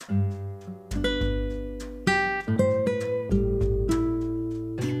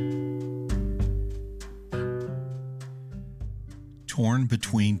Torn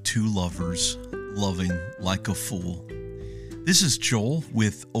between two lovers, loving like a fool. This is Joel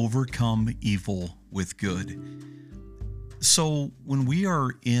with Overcome Evil with Good. So when we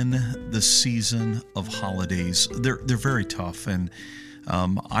are in the season of holidays, they're very tough, and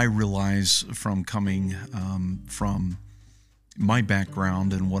I realize from coming from my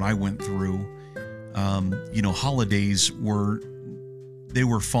background and what I went through, holidays were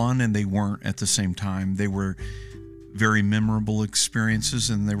fun and they weren't at the same time. They were very memorable experiences,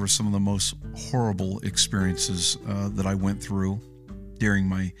 and they were some of the most horrible experiences that I went through during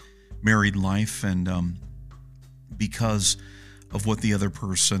my married life, and because of what the other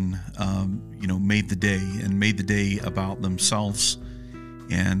person made the day about themselves,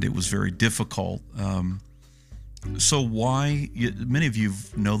 and it was very difficult. So many of you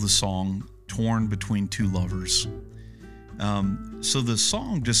know the song Torn Between Two Lovers. So the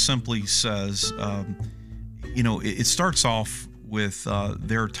song just simply says, it starts off with,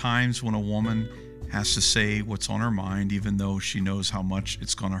 there are times when a woman has to say what's on her mind, even though she knows how much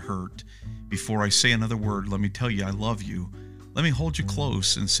it's going to hurt. Before I say another word, let me tell you I love you. Let me hold you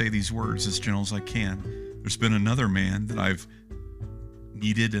close and say these words as gentle as I can. There's been another man that I've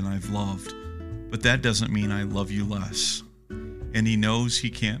needed and I've loved, but that doesn't mean I love you less. And he knows he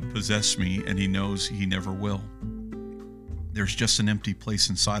can't possess me, and he knows he never will. There's just an empty place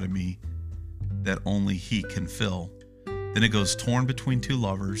inside of me that only he can fill. Then it goes, torn between two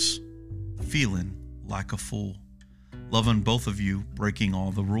lovers, feeling like a fool. Loving both of you, breaking all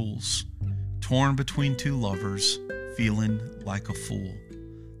the rules. Torn between two lovers, feeling like a fool.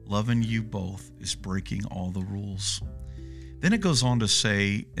 Loving you both is breaking all the rules. Then it goes on to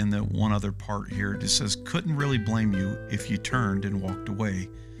say, in the one other part here, it says, couldn't really blame you if you turned and walked away.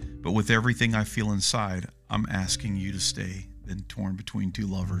 But with everything I feel inside, I'm asking you to stay. Then torn between two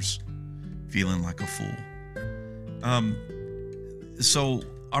lovers, feeling like a fool. So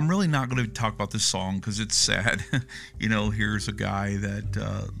I'm really not going to talk about this song because it's sad. Here's a guy that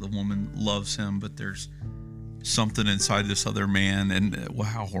the woman loves him, but there's something inside this other man, and well,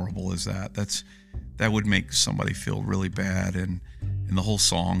 how horrible is that? That would make somebody feel really bad, and the whole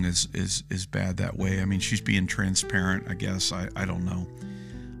song is bad that way. I mean, she's being transparent, I guess. I don't know.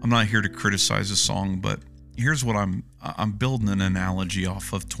 I'm not here to criticize the song, but here's what I'm building an analogy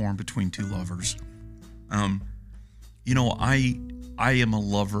off of Torn Between Two Lovers. I am a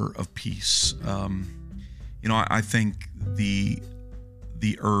lover of peace. I think the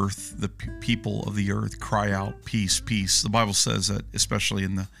earth, the people of the earth cry out peace, peace. The Bible says that, especially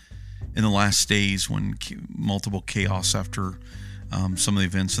in the last days, when multiple chaos after some of the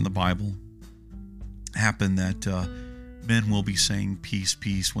events in the Bible happen, that men will be saying peace,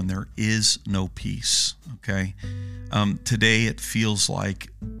 peace, when there is no peace. Okay. Today it feels like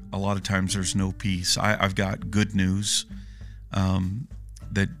a lot of times there's no peace. I've got good news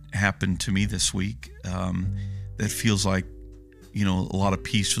that happened to me this week that feels like, a lot of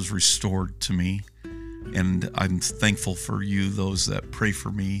peace was restored to me. And I'm thankful for you, those that pray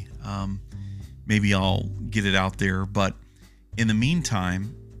for me. Maybe I'll get it out there. But in the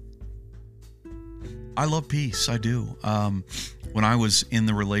meantime, I love peace. I do. When I was in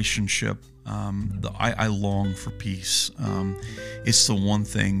the relationship, I long for peace. It's the one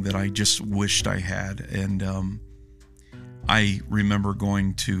thing that I just wished I had. And I remember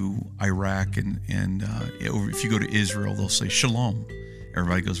going to Iraq, and if you go to Israel, they'll say shalom.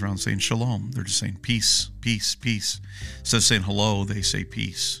 Everybody goes around saying shalom. They're just saying peace, peace, peace. Instead of saying hello, they say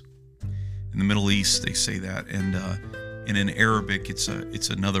peace. In the Middle East, they say that, and in Arabic, it's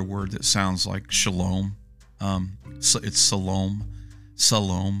another word that sounds like shalom. So it's salom,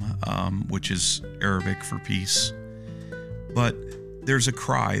 which is Arabic for peace. But there's a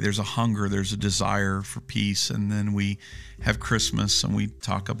cry, there's a hunger, there's a desire for peace, and then we have Christmas and we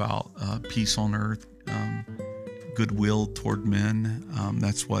talk about peace on earth, goodwill toward men.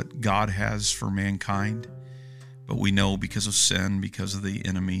 That's what God has for mankind. But we know because of sin, because of the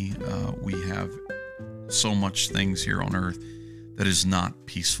enemy, we have so much things here on earth that is not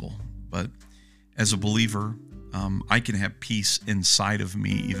peaceful. But as a believer, I can have peace inside of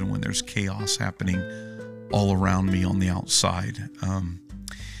me even when there's chaos happening all around me on the outside.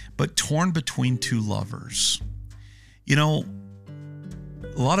 But torn between two lovers. A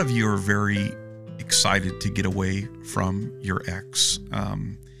lot of you are very excited to get away from your ex.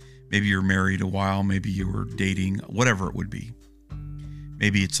 Maybe you're married a while, maybe you were dating, whatever it would be.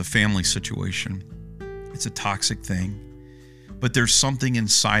 Maybe it's a family situation. It's a toxic thing. But there's something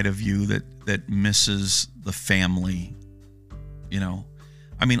inside of you that misses the family.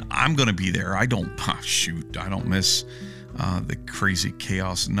 I'm going to be there. I don't miss the crazy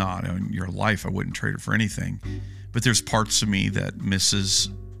chaos. Not in your life. I wouldn't trade it for anything. but there's parts of me that misses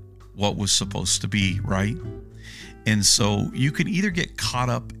what was supposed to be, right? And so you can either get caught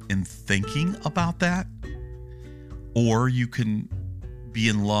up in thinking about that, or you can be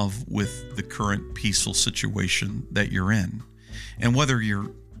in love with the current peaceful situation that you're in. And whether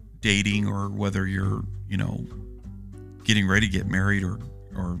you're dating or whether you're, getting ready to get married or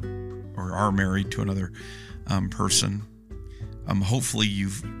are married to another person, hopefully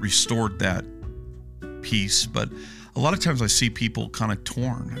you've restored that peace. But a lot of times I see people kind of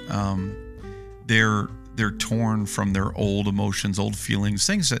torn. They're torn from their old emotions, old feelings,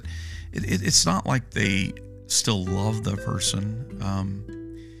 things that it's not like they still love the person,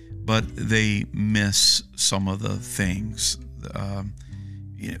 but they miss some of the things.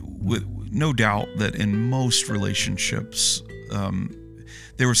 With no doubt that in most relationships,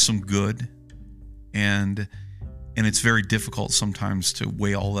 there was some good, and it's very difficult sometimes to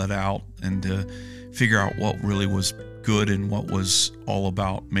weigh all that out and to figure out what really was good and what was all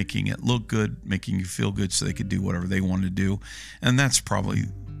about making it look good, making you feel good so they could do whatever they wanted to do. And that's probably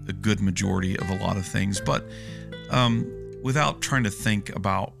a good majority of a lot of things. But without trying to think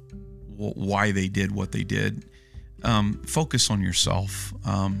about why they did what they did, focus on yourself.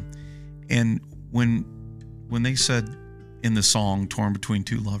 And when they said in the song, torn between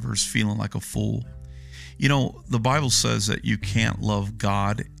two lovers, feeling like a fool, the Bible says that you can't love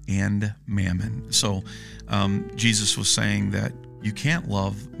God and mammon. So Jesus was saying that you can't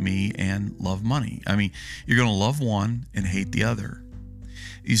love me and love money. I mean, you're going to love one and hate the other.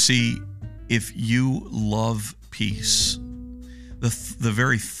 You see, if you love peace, the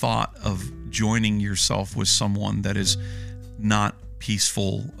very thought of joining yourself with someone that is not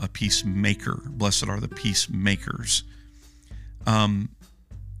peaceful, a peacemaker, blessed are the peacemakers.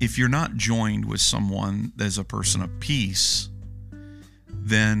 If you're not joined with someone that is a person of peace,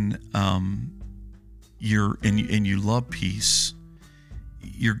 then you love peace,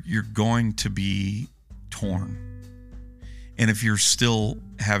 you're going to be torn. And if you're still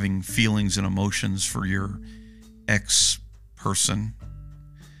having feelings and emotions for your ex-person,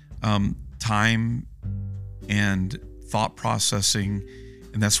 time and thought processing,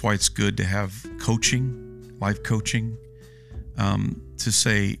 and that's why it's good to have coaching, life coaching, to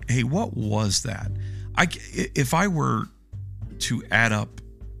say, hey, what was that? If I were to add up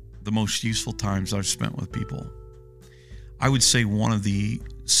the most useful times I've spent with people, I would say one of the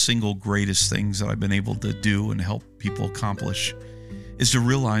single greatest things that I've been able to do and help people accomplish is to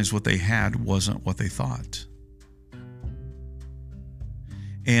realize what they had wasn't what they thought.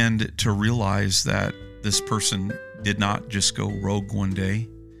 And to realize that this person did not just go rogue one day,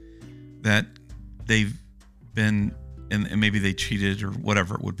 that they've been, and maybe they cheated or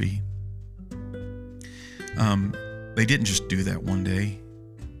whatever it would be. They didn't just do that one day.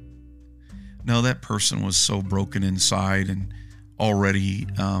 No, that person was so broken inside, and already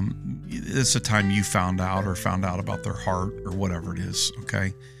it's the time you found out about their heart or whatever it is,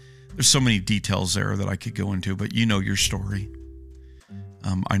 okay? There's so many details there that I could go into, but you know your story.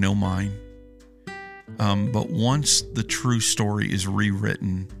 I know mine. But once the true story is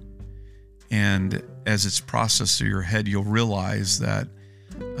rewritten, and as it's processed through your head, you'll realize that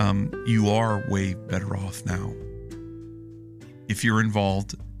you are way better off now. If you're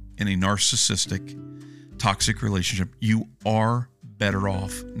involved in a narcissistic, toxic relationship, you are better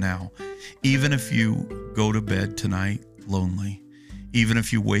off now. Even if you go to bed tonight lonely, even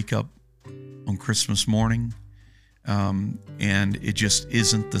if you wake up on Christmas morning and it just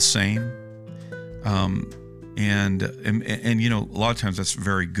isn't the same, and a lot of times that's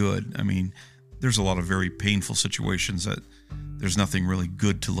very good. I mean, there's a lot of very painful situations that there's nothing really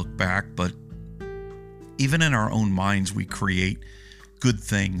good to look back, but even in our own minds, we create good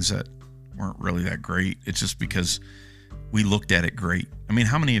things that weren't really that great. It's just because we looked at it great. I mean,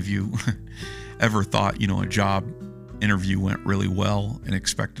 how many of you ever thought, a job interview went really well and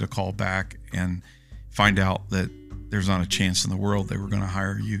expected a call back and find out that there's not a chance in the world they were going to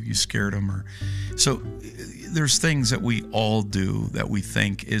hire you? You scared them. So there's things that we all do that we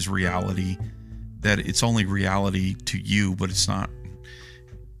think is reality, that it's only reality to you, but it's not,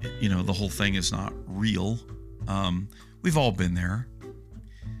 the whole thing is not real. We've all been there.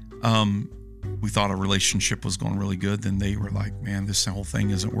 We thought a relationship was going really good. Then they were like, man, this whole thing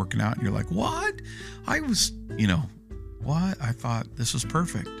isn't working out. And you're like, what? I was, what? I thought this was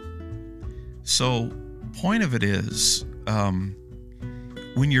perfect. So point of it is,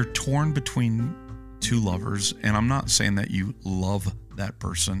 when you're torn between two lovers, and I'm not saying that you love that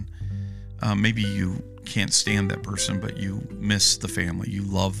person, maybe you can't stand that person, but you miss the family. You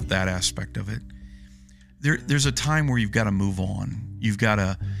love that aspect of it. There's a time where you've got to move on. You've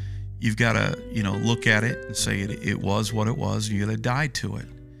got You've got to, look at it and say it was what it was. And you got to die to it.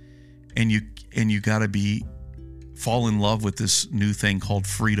 And you got to fall in love with this new thing called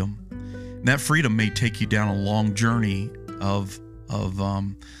freedom. And that freedom may take you down a long journey of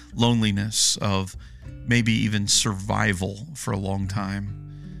loneliness, of maybe even survival for a long time.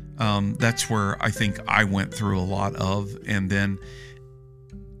 That's where I think I went through a lot of, and then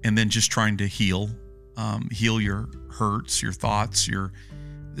just trying to heal your hurts, your thoughts,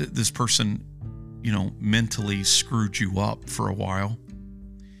 this person, mentally screwed you up for a while.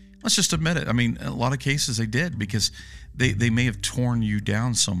 Let's just admit it. I mean, in a lot of cases they did, because they may have torn you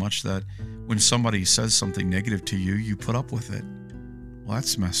down so much that when somebody says something negative to you, you put up with it. Well,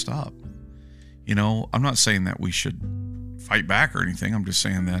 that's messed up. I'm not saying that we should fight back or anything. I'm just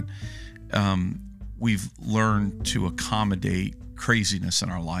saying that we've learned to accommodate craziness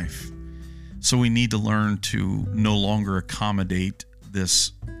in our life. So we need to learn to no longer accommodate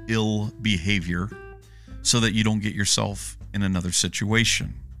this ill behavior so that you don't get yourself in another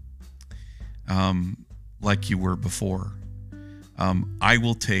situation like you were before. I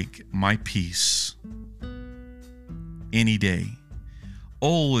will take my peace any day.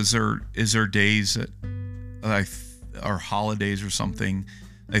 Oh, is there days that or holidays or something,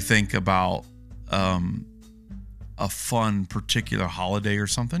 I think about a fun particular holiday or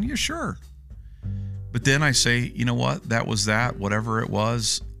something? Yeah, sure. But then I say, you know what? That was that. Whatever it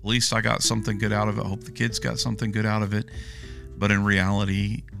was, at least I got something good out of it. I hope the kids got something good out of it. But in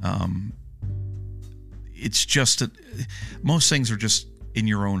reality, it's just most things are just in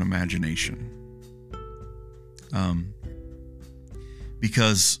your own imagination.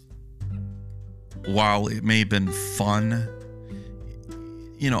 Because while it may have been fun,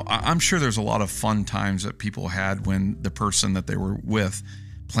 I'm sure there's a lot of fun times that people had when the person that they were with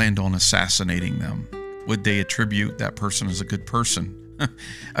planned on assassinating them. Would they attribute that person as a good person?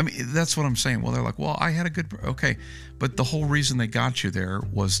 I mean, that's what I'm saying. Well, they're like, well, I had a good, okay. But the whole reason they got you there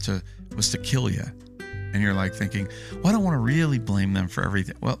was to kill you. And you're like thinking, well, I don't want to really blame them for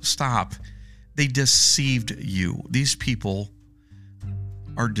everything. Well, stop. They deceived you. These people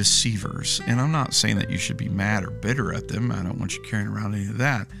are deceivers. And I'm not saying that you should be mad or bitter at them. I don't want you carrying around any of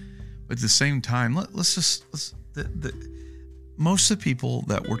that. But at the same time, most of the people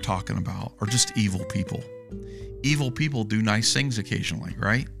that we're talking about are just evil people. Evil people do nice things occasionally,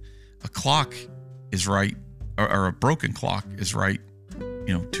 right? A clock is right, or a broken clock is right,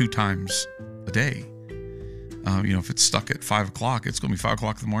 2 times a day. If it's stuck at 5 o'clock, it's going to be 5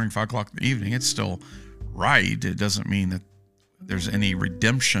 o'clock in the morning, 5 o'clock in the evening. It's still right. It doesn't mean that there's any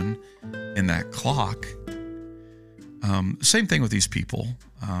redemption in that clock. Same thing with these people.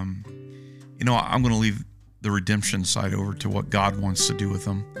 I'm going to leave the redemption side over to what God wants to do with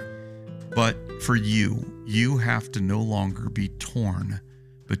them. But for you have to no longer be torn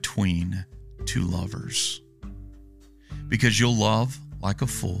between two lovers, because you'll love like a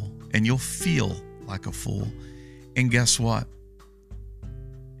fool and you'll feel like a fool. And guess what?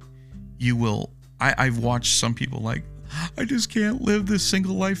 You will. I've watched some people like, I just can't live this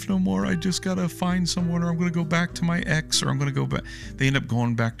single life no more. I just got to find someone, or I'm going to go back to my ex, or I'm going to go back. They end up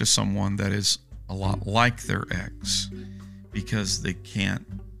going back to someone that is a lot like their ex, because they can't,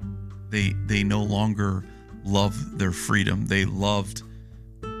 they no longer love their freedom. They loved,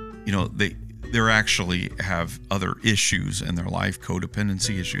 they're actually have other issues in their life,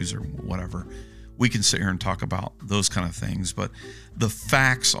 codependency issues or whatever. We can sit here and talk about those kind of things, but the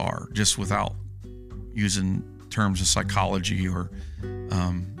facts are, just without using terms of psychology or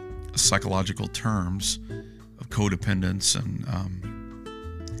psychological terms of codependence, and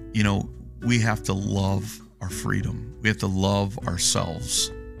we have to love our freedom. We have to love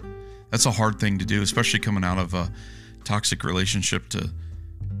ourselves. That's a hard thing to do, especially coming out of a toxic relationship, to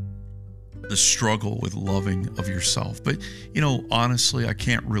the struggle with loving of yourself. But, honestly, I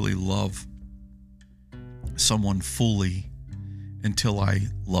can't really love someone fully until I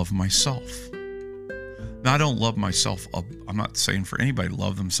love myself. Now, I don't love myself. I'm not saying for anybody to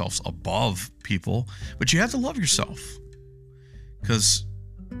love themselves above people, but you have to love yourself, because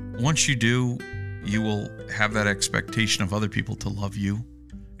once you do, you will have that expectation of other people to love you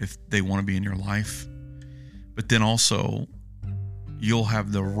if they want to be in your life. But then also, you'll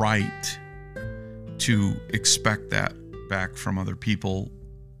have the right to expect that back from other people,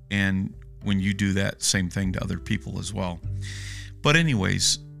 and when you do that same thing to other people as well. But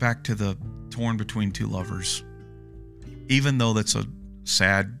anyways, back to the torn between two lovers. Even though that's a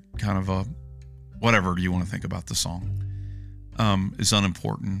sad kind of a, whatever you want to think about the song, is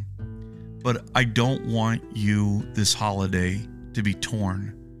unimportant. But I don't want you this holiday to be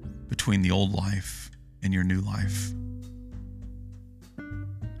torn between the old life and your new life.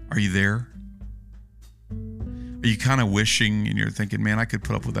 Are you there? Are you kind of wishing and you're thinking, man, I could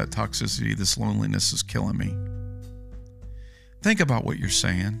put up with that toxicity. This loneliness is killing me. Think about what you're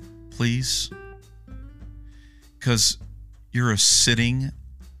saying, please. Because you're a sitting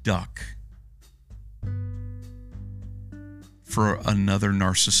duck for another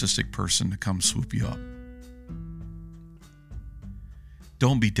narcissistic person to come swoop you up.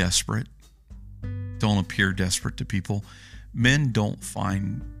 Don't be desperate. Don't appear desperate to people. Men don't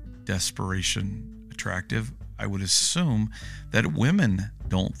find desperation attractive. I would assume that women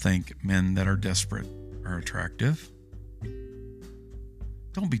don't think men that are desperate are attractive.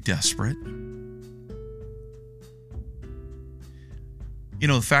 Don't be desperate. You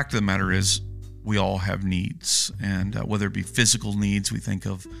know, the fact of the matter is we all have needs, and whether it be physical needs, we think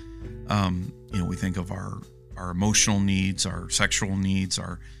of, we think of our emotional needs, our sexual needs,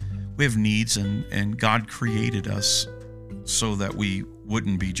 we have needs, and God created us so that we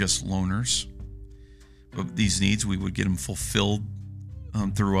wouldn't be just loners. But these needs, we would get them fulfilled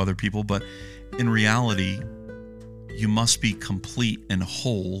through other people. But in reality, you must be complete and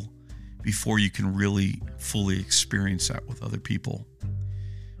whole before you can really fully experience that with other people.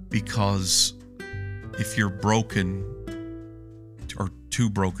 Because if you're broken, or too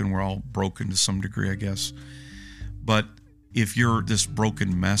broken, we're all broken to some degree, I guess. But if you're this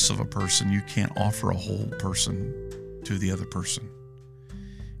broken mess of a person, you can't offer a whole person to the other person.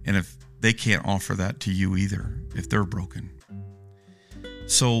 And if they can't offer that to you either, if they're broken.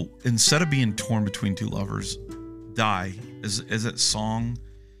 So instead of being torn between two lovers, die. As that song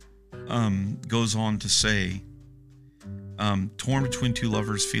goes on to say, torn between two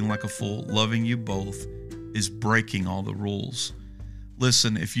lovers, feeling like a fool, loving you both is breaking all the rules.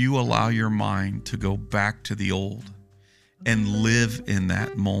 Listen, if you allow your mind to go back to the old and live in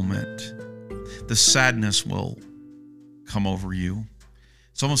that moment, the sadness will come over you.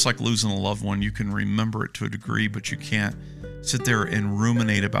 It's almost like losing a loved one. You can remember it to a degree, but you can't sit there and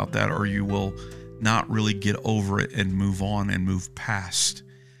ruminate about that, or you will not really get over it and move on and move past.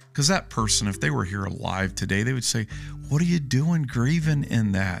 Because that person, if they were here alive today, they would say, what are you doing grieving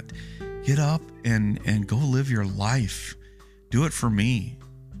in that? Get up and go live your life. Do it for me.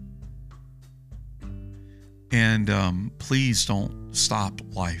 And please don't stop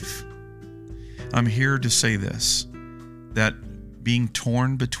life. I'm here to say this, that being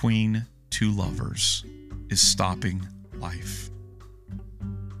torn between two lovers is stopping life.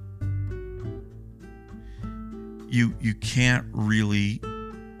 You can't really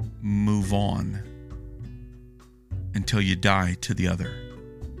move on until you die to the other.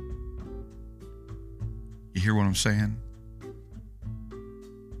 You hear what I'm saying?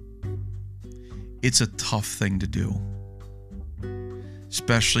 It's a tough thing to do,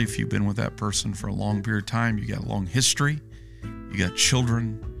 especially if you've been with that person for a long period of time. You got a long history, you got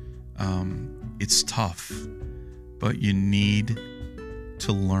children. It's tough, but you need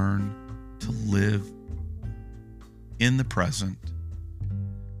to learn to live in the present,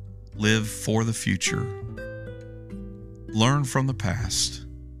 live for the future, learn from the past,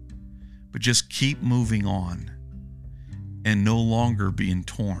 but just keep moving on and no longer being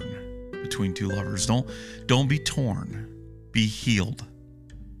torn between two lovers. Don't be torn, be healed.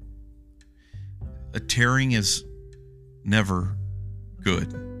 A tearing is never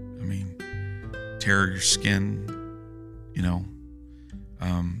good. I mean, tear your skin,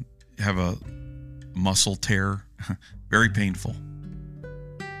 have a muscle tear, very painful.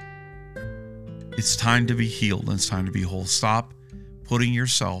 It's time to be healed and it's time to be whole. Stop putting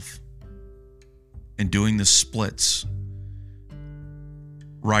yourself and doing the splits,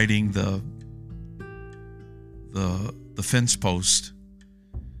 riding the fence post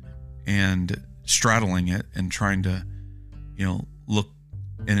and straddling it and trying to, look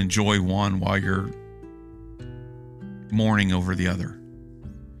and enjoy one while you're mourning over the other.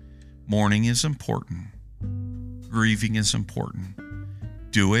 Mourning is important. Grieving is important.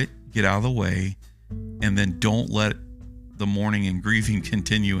 Do it, get out of the way, and then don't let the mourning and grieving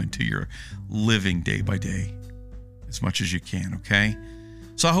continue into your living day by day as much as you can, okay?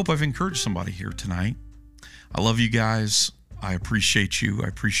 So I hope I've encouraged somebody here tonight. I love you guys. I appreciate you. I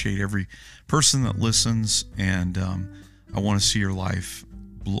appreciate every person that listens, and I want to see your life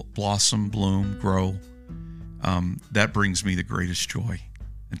blossom, bloom, grow. That brings me the greatest joy.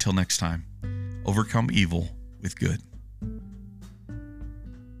 Until next time, overcome evil with good.